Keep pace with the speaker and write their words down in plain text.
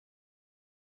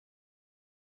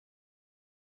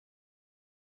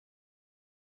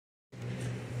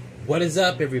What is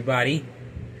up, everybody?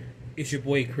 It's your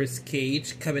boy Chris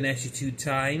Cage coming at you 2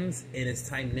 times, and it's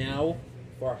time now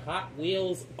for Hot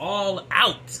Wheels All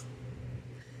Out.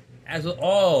 As with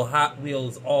all Hot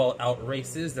Wheels All Out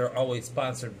races, they're always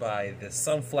sponsored by the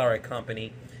Sunflower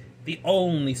Company, the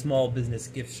only small business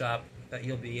gift shop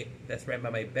that's ran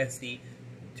by my bestie,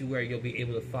 to where you'll be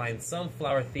able to find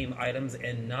sunflower themed items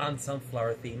and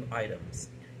non-sunflower themed items.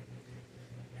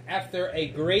 After a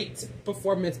great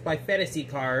performance by Realistix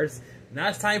Cars, now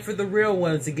it's time for the real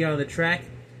ones to get on the track.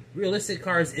 Realistix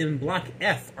Cars in Block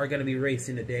F are going to be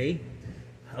racing today.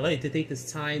 I'd like to take this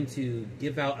time to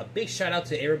give out a big shout out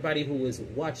to everybody who was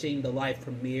watching the live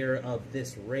premiere of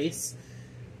this race.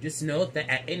 Just note that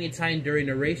at any time during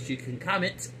the race you can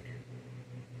comment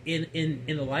in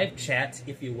the live chat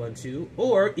if you want to,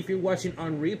 or if you're watching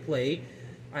on replay,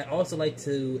 I also like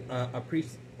to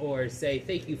appreciate or say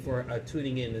thank you for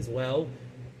tuning in as well.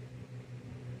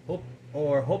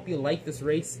 Hope you like this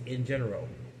race in general.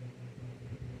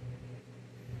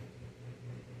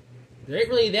 There ain't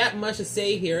really that much to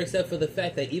say here except for the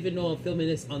fact that even though I'm filming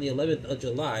this on the 11th of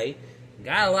July,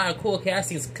 got a lot of cool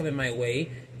castings coming my way,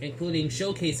 including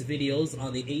showcase videos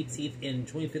on the 18th and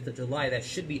 25th of July that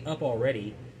should be up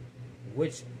already,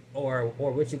 which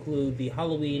include the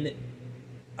Halloween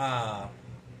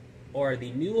or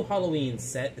the new Halloween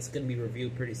set is going to be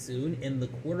reviewed pretty soon, in the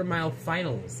quarter-mile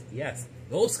finals. Yes,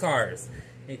 those cars,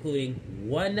 including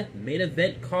one main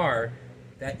event car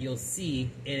that you'll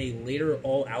see in a later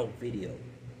all-out video.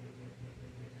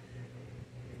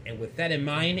 And with that in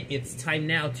mind, it's time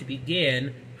now to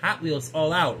begin Hot Wheels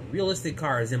All Out Realistix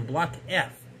Cars in Block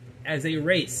F as a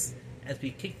race, as we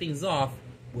kick things off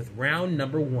with round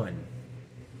number 1.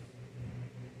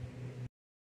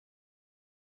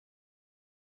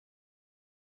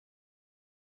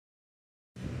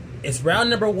 It's round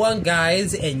number 1,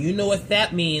 guys, and you know what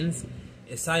that means.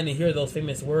 It's time to hear those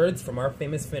famous words from our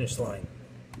famous finish line.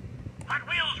 Hot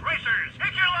Wheels racers,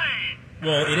 take your lane!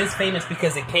 Well, it is famous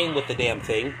because it came with the damn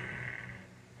thing.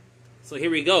 So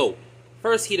here we go.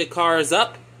 First heat of cars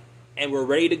up, and we're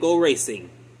ready to go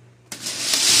racing.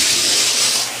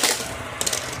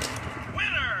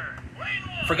 Winner! Lane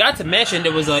 1! Forgot to mention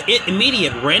there was an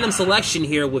immediate random selection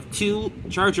here with 2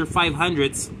 Charger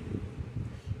 500s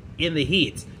in the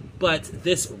heat. But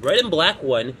this red and black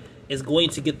one is going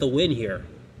to get the win here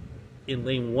in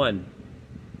lane 1.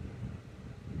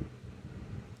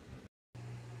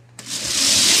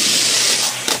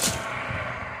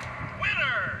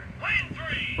 Winner! Lane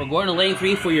 3! We're going to lane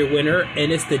 3 for your winner,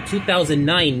 and it's the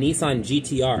 2009 Nissan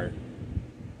GTR.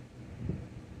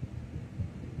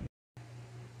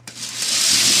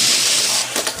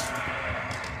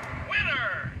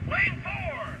 Winner! Lane 4!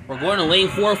 We're going to lane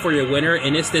 4 for your winner,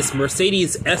 and it's this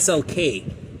Mercedes SLK.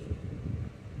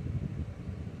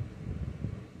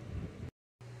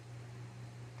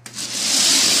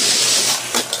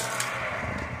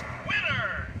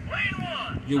 Winner! Lane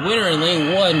 1! Your winner in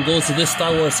lane 1 goes to this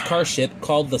Star Wars car ship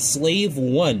called the Slave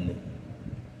 1.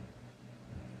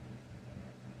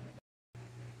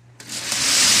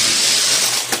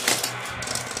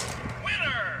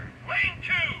 Winner! Lane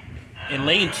 2! In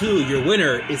lane 2, your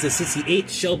winner is a 68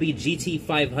 Shelby GT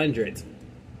 500.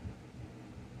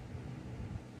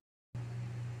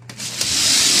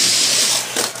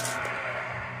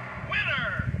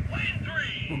 Winner! Lane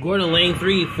 3! We're going to lane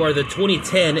 3 for the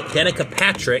 2010 Danica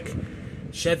Patrick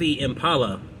Chevy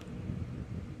Impala.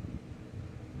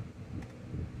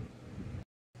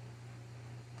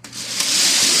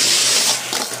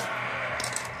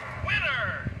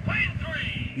 Winner! Lane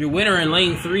 3! Your winner in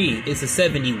lane 3 is a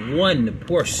 71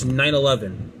 Porsche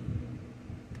 911.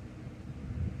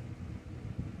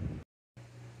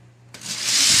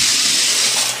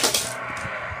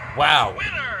 Wow.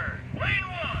 Winner! Lane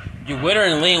 1! Your winner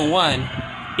in lane 1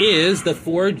 is the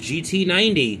Ford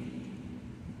GT90.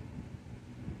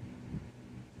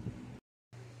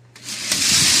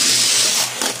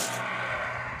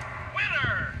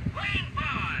 Winner! Lane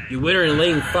 5! Your winner in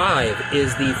lane 5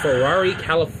 is the Ferrari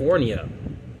California.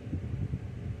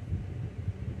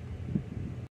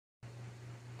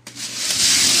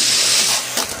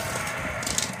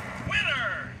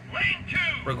 Winner! Lane 2!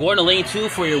 We're going to lane 2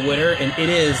 for your winner, and it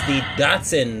is the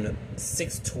Datsun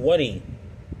 620.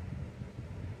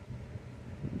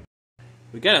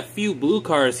 We got a few blue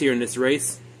cars here in this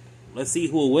race. Let's see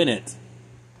who will win it.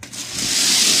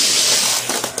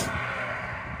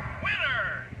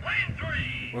 Winner! Lane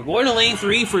 3! We're going to lane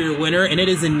 3 for your winner, and it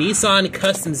is a Nissan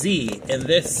Custom Z in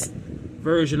this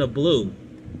version of blue.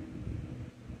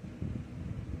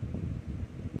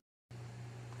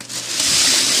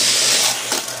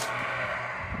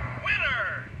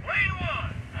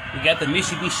 We got the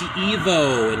Mitsubishi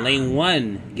Evo in lane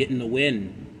 1, getting the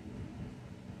win.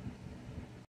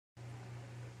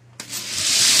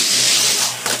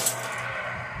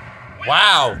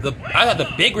 Wow, I thought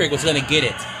the big rig was going to get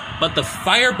it. But the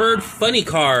Firebird Funny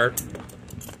Car,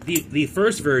 the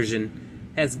first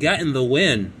version, has gotten the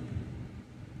win.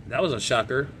 That was a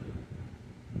shocker.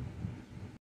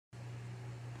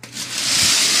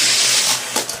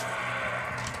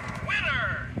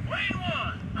 Winner, lane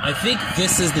 1. I think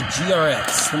this is the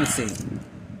GRX. Let me see.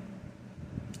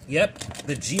 Yep,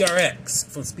 the GRX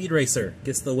from Speed Racer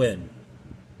gets the win.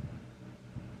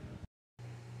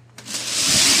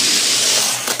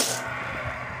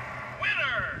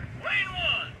 Winner, lane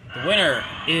 1. The winner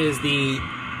is the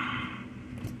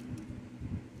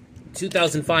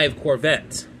 2005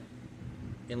 Corvette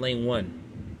in lane 1.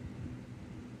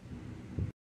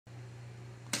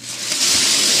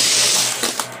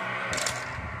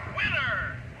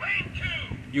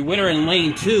 Your winner in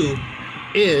lane 2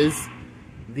 is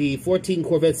the 14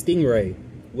 Corvette Stingray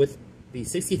with the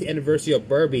 60th anniversary of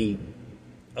Barbie,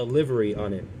 a livery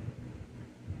on it.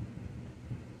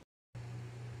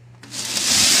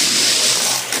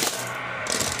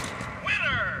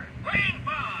 Winner, lane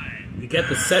 5. You get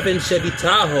the 7 Chevy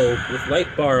Tahoe with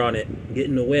light bar on it,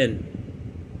 getting the win.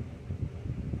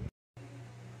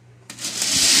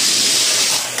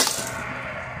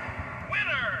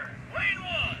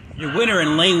 Your winner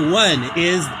in lane 1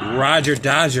 is Roger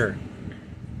Dodger.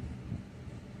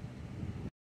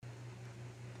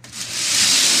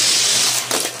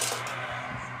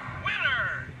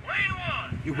 Winner, lane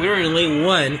 1. Your winner in lane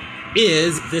 1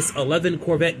 is this 11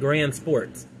 Corvette Grand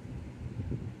Sport.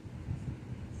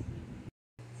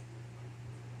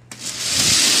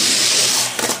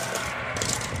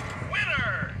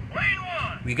 Winner, lane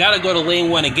 1. We gotta go to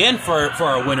lane 1 again for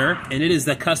our winner, and it is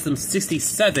the custom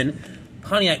 67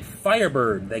 Pontiac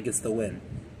Firebird that gets the win.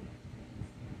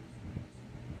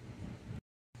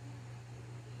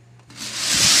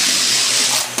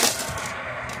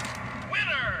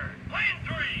 Winner, lane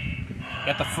 3.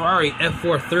 Got the Ferrari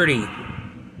F430.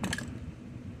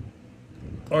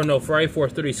 Or no, Ferrari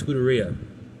 430 Scuderia.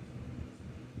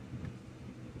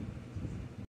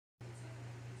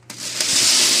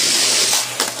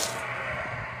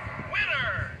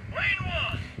 Winner, lane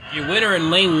 1. Your winner in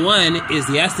lane 1 is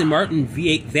the Aston Martin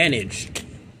V8 Vantage.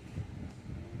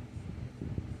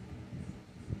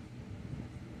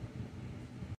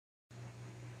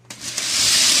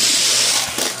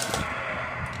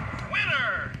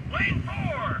 Winner, lane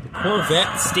 4.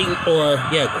 Corvette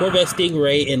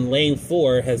Stingray in lane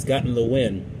 4 has gotten the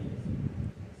win.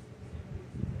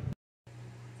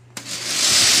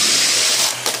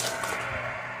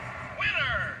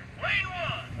 Winner, lane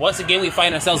 1. Once again, we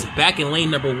find ourselves back in lane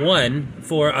number 1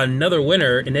 for another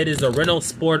winner, and it is the Renault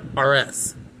Sport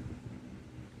RS.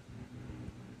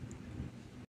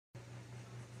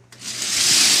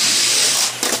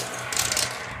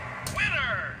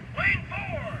 Winner, lane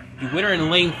 4. The winner in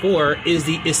lane 4 is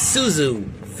the Isuzu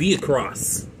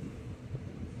V-Cross.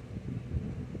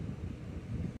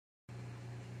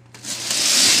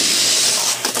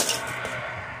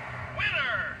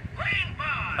 Winner, lane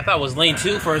 5. I thought it was lane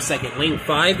 2 for a second. Lane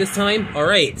 5 this time?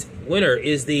 Alright, winner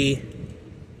is the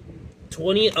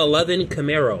 2011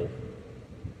 Camaro,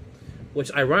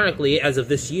 which ironically, as of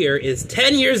this year, is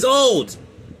 10 years old!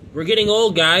 We're getting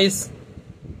old, guys.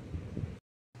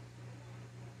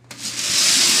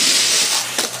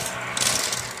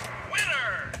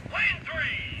 Winner, lane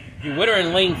 3. Your winner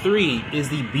in lane 3 is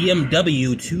the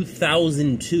BMW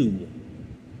 2002.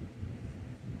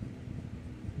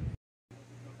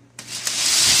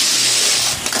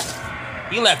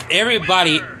 You left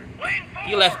everybody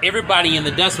in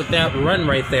the dust with that run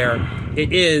right there.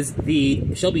 It is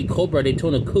the Shelby Cobra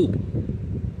Daytona Coupe.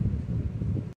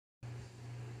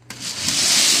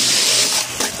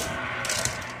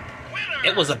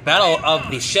 It was a battle of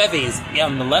the Chevys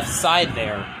on the left side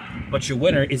there. But your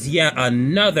winner is yet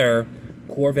another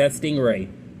Corvette Stingray.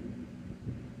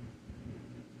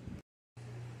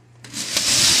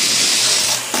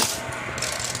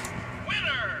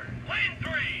 Winner, lane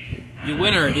 3. Your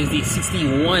winner is the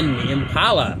 61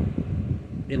 Impala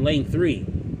in lane 3.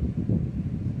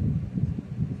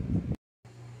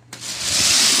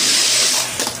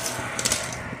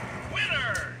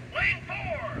 Winner, lane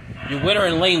 4. Your winner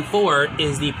in lane 4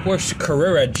 is the Porsche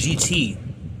Carrera GT.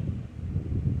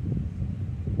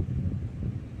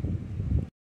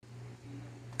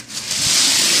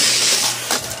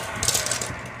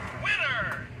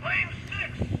 Winner, lane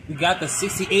 6. We got the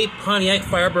 68 Pontiac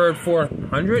Firebird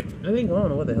 400. I don't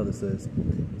know what the hell this is.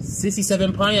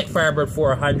 67 Pontiac Firebird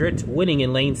 400, winning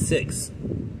in lane 6.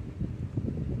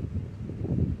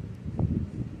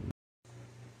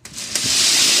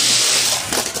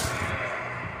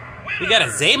 got a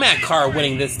Zamac car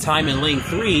winning this time in lane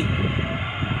 3.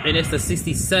 And it's the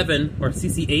 67 or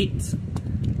 68.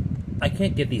 I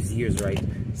can't get these years right.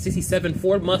 67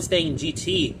 Ford Mustang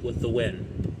GT with the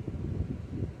win.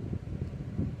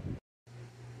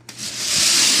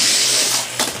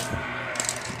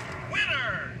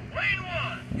 Winner, lane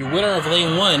 1. Your winner of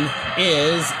lane 1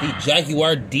 is the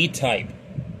Jaguar D-Type.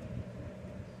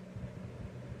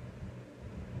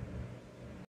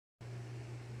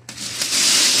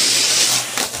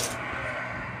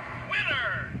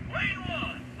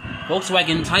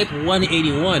 Volkswagen Type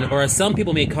 181, or as some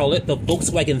people may call it, the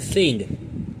Volkswagen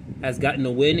Thing, has gotten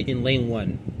a win in lane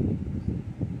 1.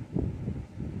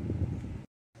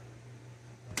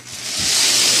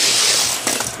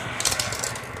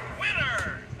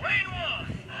 Winner, lane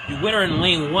 1. The winner in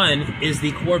lane 1 is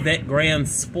the Corvette Grand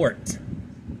Sport.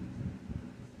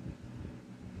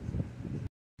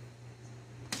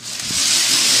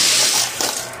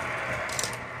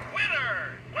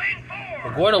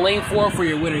 We're going to lane 4 for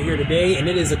your winner here today, and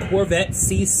it is a Corvette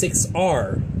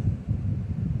C6R.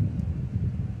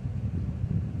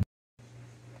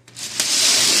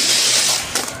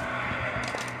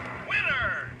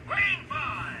 Winner, lane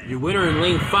 5. Your winner in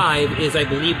lane 5 is, I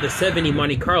believe, the 70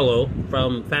 Monte Carlo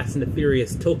from Fast and the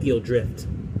Furious Tokyo Drift.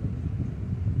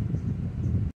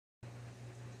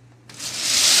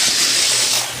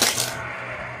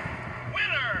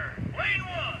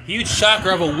 Huge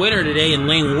shocker of a winner today in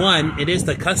lane 1. It is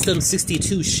the Custom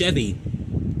 62 Chevy.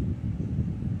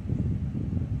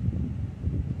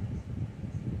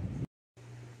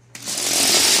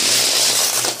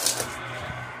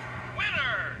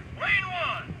 Winner, lane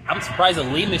 1. I'm surprised a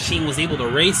Lean Machine was able to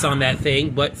race on that thing,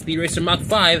 but Speed Racer Mach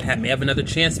 5 may have another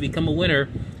chance to become a winner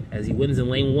as he wins in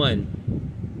lane 1.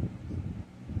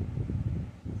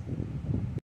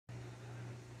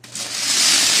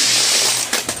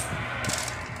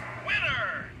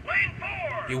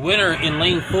 Your winner in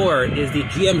lane 4 is the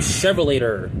GM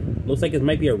Chevrolator. Looks like it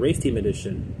might be a race team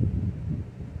edition.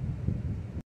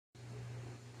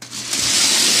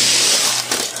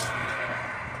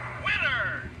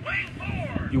 Winner, lane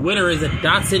 4. Your winner is a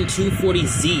Datsun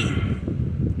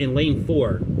 240Z in lane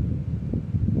 4.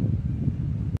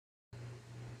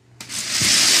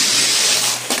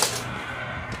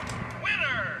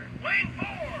 Winner, lane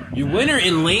 4. Your winner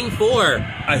in lane 4,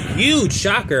 a huge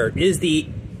shocker, is the...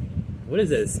 What is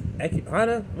this?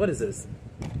 Acura? What is this?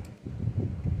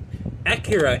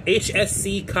 Acura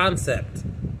HSC Concept.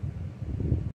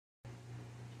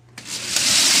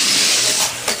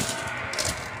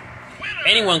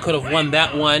 Anyone could have won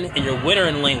that one, and your winner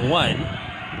in lane 1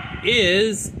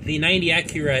 is the 90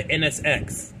 Acura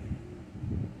NSX.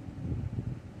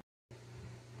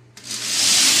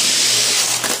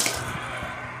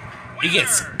 He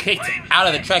gets kicked out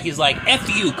of the track. He's like,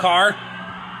 F you, car.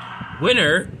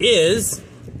 Winner is,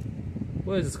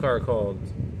 what is this car called?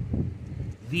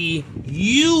 The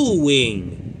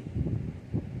U-Wing.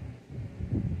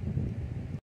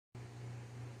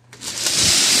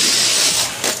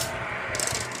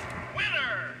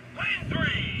 Winner, lane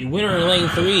 3. The winner in lane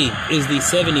 3 is the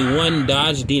 71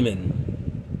 Dodge Demon.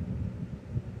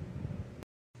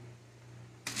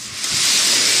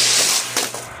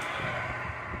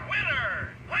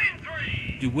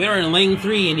 The winner in lane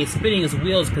 3, and he's spinning his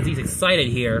wheels because he's excited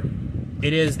here.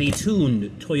 It is the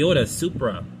tuned Toyota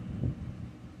Supra.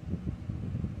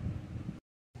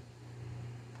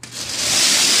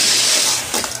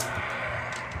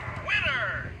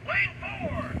 Winner, lane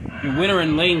 4. The winner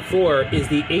in lane 4 is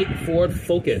the 8 Ford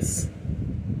Focus.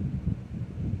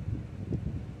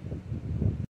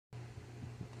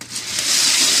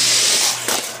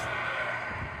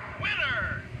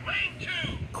 Winner, lane 2.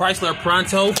 Chrysler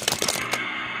Pronto.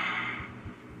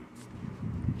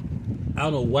 I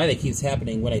don't know why that keeps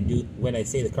happening when I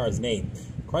say the car's name.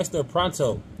 Chrysler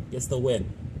Pronto gets the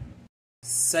win.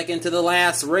 Second to the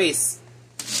last race.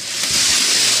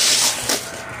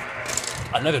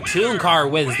 Another Tune car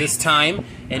wins this time,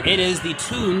 and it is the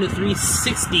Tune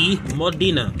 360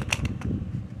 Modena.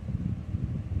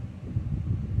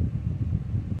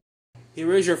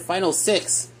 Here is your final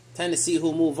 6. Time to see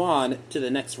who'll move on to the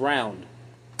next round.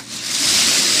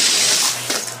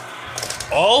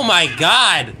 Oh my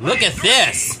God! Look at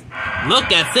this!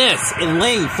 Look at this! In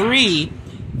lane 3,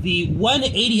 the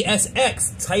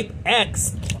 180SX Type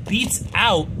X beats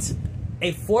out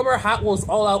a former Hot Wheels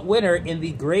All-Out winner in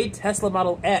the gray Tesla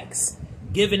Model X,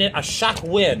 giving it a shock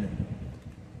win.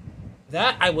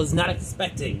 That I was not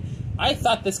expecting. I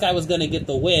thought this guy was going to get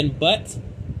the win, but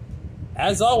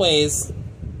as always,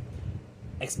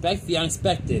 expect the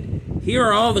unexpected. Here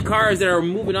are all the cars that are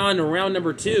moving on to round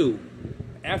number 2.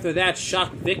 After that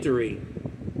shock victory.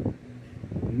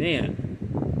 Man,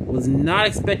 was not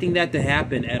expecting that to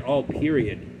happen at all,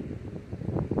 period.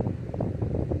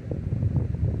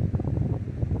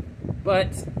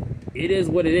 But it is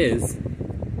what it is.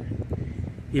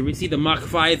 Here we see the Mach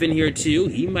 5 in here too.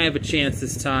 He might have a chance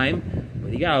this time.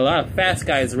 But you got a lot of fast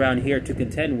guys around here to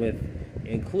contend with,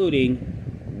 including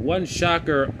one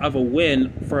shocker of a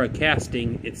win for a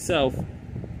casting itself,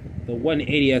 the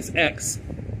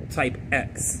 180SX Type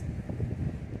X.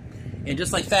 And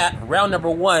just like that, round number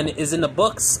 1 is in the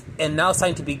books, and now it's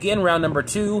time to begin round number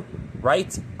 2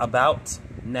 right about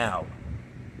now.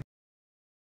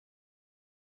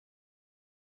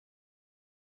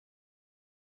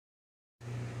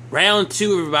 Round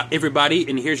 2, everybody,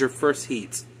 and here's your first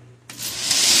heat.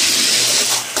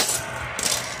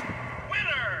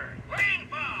 Winner, lane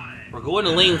 5. We're going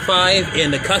to lane 5,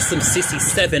 and the custom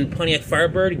 67 Pontiac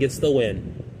Firebird gets the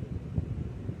win.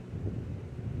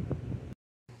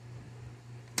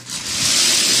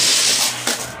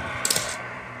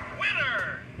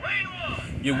 Winner, lane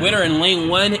 1. Your winner in lane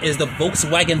 1 is the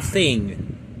Volkswagen Thing.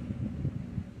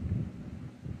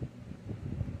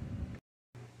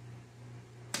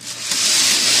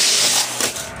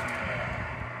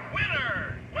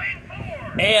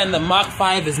 And the Mach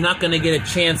 5 is not going to get a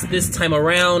chance this time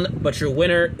around, but your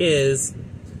winner is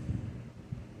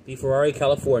the Ferrari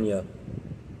California.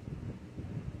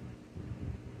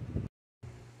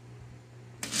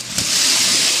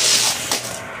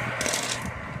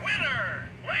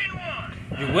 Winner, lane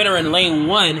 1. Your winner in lane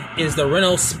 1 is the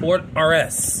Renault Sport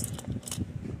RS.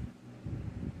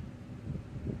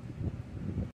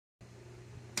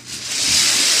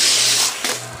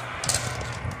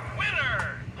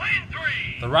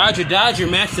 The Roger Dodger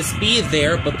matched the speed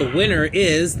there, but the winner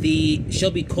is the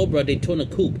Shelby Cobra Daytona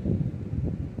Coupe. Winner,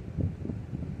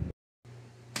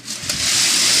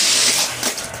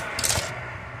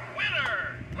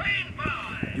 lane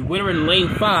 5. Your winner in lane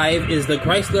 5 is the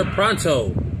Chrysler Pronto.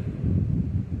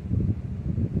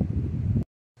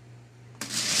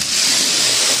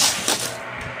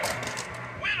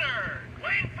 Winner,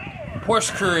 lane 4.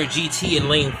 Porsche Courier GT in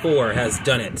lane 4 has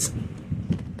done it.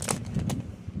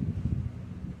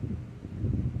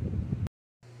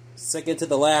 Second to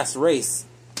the last race.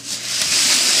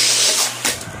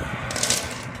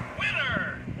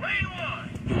 Winner, lane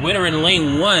 1. The winner in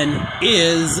lane 1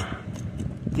 is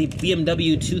the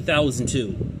BMW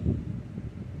 2002.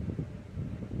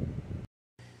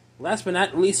 Last but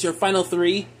not least, your final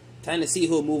 3. Time to see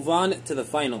who will move on to the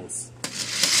finals.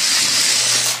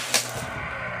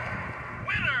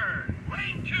 Winner,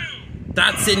 lane 2.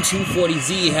 Datsun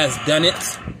 240Z has done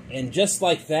it. And just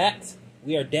like that,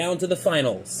 we are down to the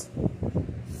finals.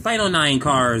 Final 9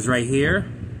 cars right here.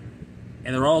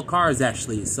 And they're all cars,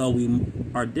 actually. So we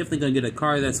are definitely going to get a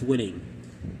car that's winning.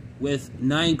 With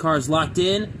 9 cars locked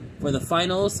in for the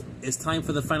finals, it's time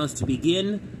for the finals to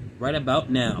begin right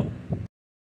about now.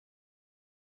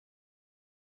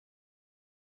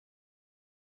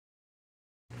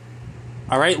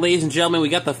 Alright, ladies and gentlemen, we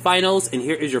got the finals, and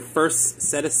here is your first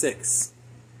set of 6.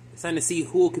 It's time to see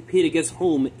who will compete against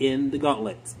whom in the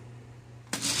gauntlet.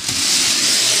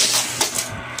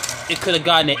 It could have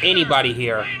gotten to anybody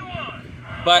here,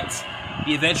 but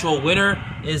the eventual winner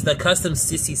is the custom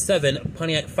 67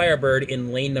 Pontiac Firebird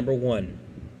in lane number 1.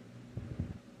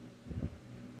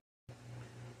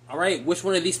 Alright, which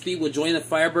one of these 3 will join the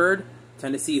Firebird?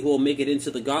 Time to see who will make it into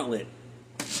the gauntlet.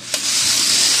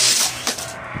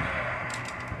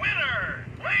 Winner,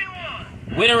 lane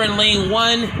 1. Winner in lane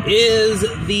 1 is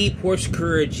the Porsche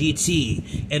Courier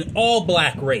GT. An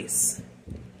all-black race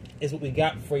is what we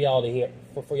got for y'all to hear.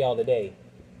 For y'all today.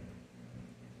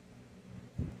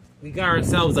 We got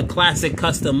ourselves a classic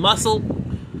custom muscle,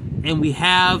 and we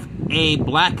have a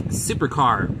black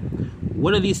supercar.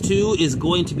 One of these 2 is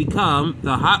going to become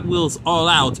the Hot Wheels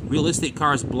All-Out Realistix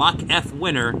Cars Block F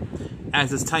winner,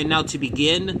 as it's time now to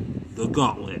begin the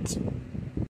gauntlet.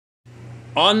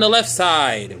 On the left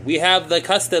side, we have the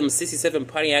custom 67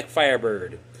 Pontiac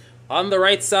Firebird. On the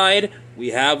right side, we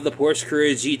have the Porsche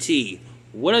Courier GT.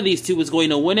 One of these 2 is going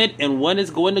to win it, and one is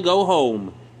going to go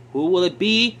home. Who will it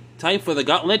be? Time for the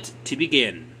gauntlet to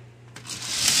begin.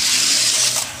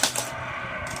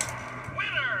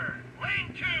 Winner,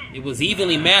 lane 2. It was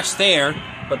evenly matched there,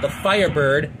 but the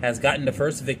Firebird has gotten the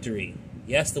first victory.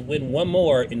 He has to win one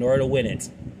more in order to win it.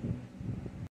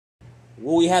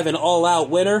 Will we have an all-out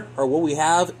winner, or will we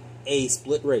have a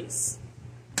split race?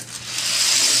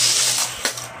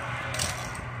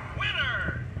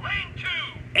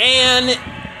 And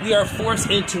we are forced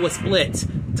into a split.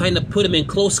 Time to put them in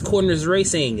close corners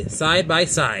racing, side by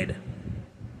side.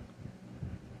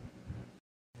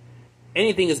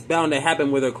 Anything is bound to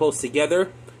happen where they're close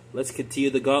together. Let's continue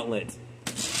the gauntlet.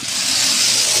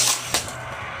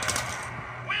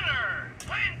 Winner,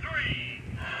 lane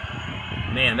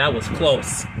 3. Man, that was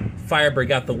close. Firebird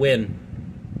got the win.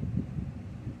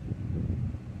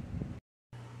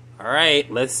 Alright,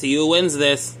 let's see who wins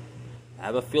this. I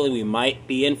have a feeling we might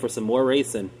be in for some more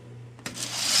racing.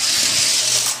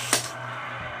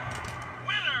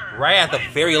 Winner, Right at the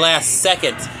very last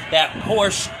second, that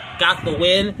Porsche got the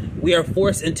win. We are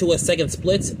forced into a second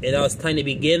split, and now it's time to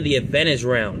begin the advantage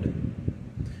round.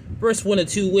 First one of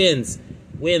 2 wins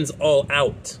all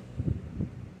out.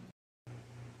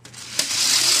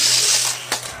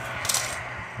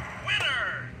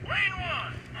 winner, lane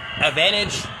 1.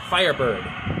 Advantage Firebird.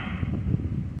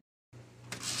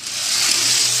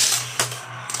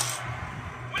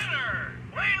 Winner,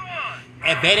 lane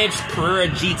 1. Advantage Carrera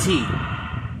GT.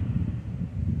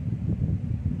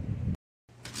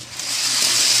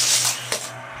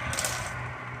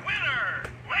 Winner,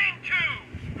 lane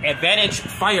 2. Advantage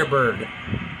Firebird.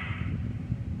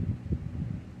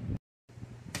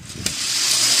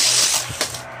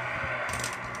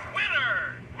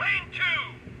 Winner, lane 2.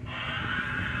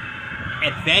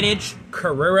 Advantage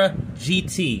Carrera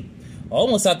GT. I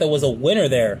almost thought there was a winner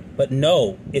there, but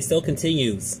no, it still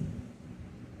continues.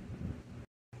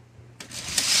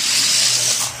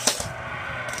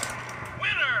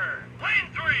 Winner, lane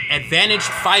 3. Advantage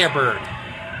Firebird.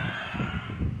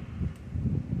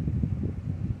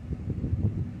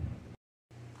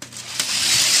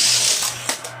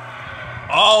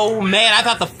 Oh man, I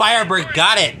thought the Firebird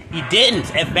got it. He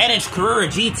didn't. Advantage Carrera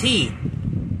GT.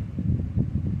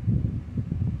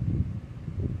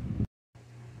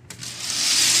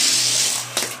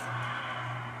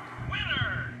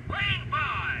 Winner, lane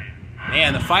 5.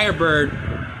 Man, the Firebird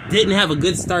didn't have a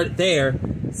good start there.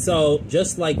 So,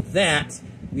 just like that,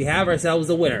 we have ourselves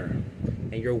a winner.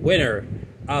 And your winner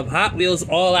of Hot Wheels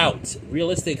All Out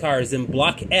Realistic Cars in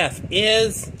Block F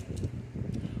is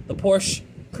the Porsche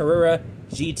Carrera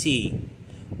GT.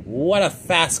 What a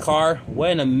fast car.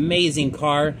 What an amazing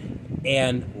car.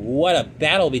 And what a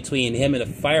battle between him and the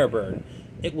Firebird.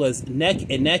 It was neck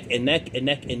and neck and neck and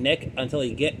neck and neck until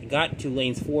he got to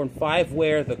lanes 4 and 5,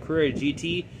 where the Carrera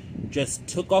GT just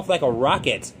took off like a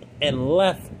rocket and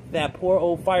left that poor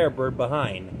old Firebird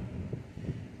behind.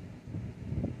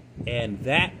 And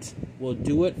that will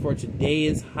do it for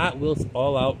today's Hot Wheels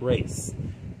All Out race.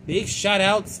 Big shout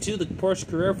outs to the Porsche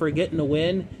Carrera for getting the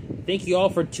win. Thank you all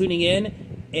for tuning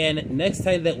in. And next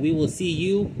time that we will see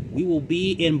you, we will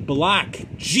be in Block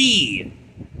G.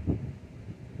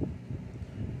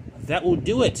 That will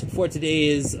do it for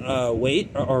today's race.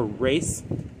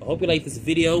 I hope you like this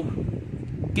video.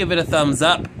 Give it a thumbs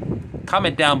up.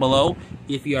 Comment down below.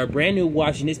 If you are brand new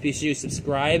watching this, be sure to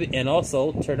subscribe and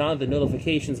also turn on the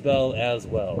notifications bell as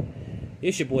well.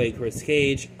 It's your boy Chris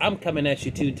Cage. I'm coming at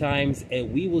you 2 times,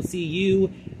 and we will see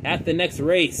you at the next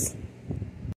race.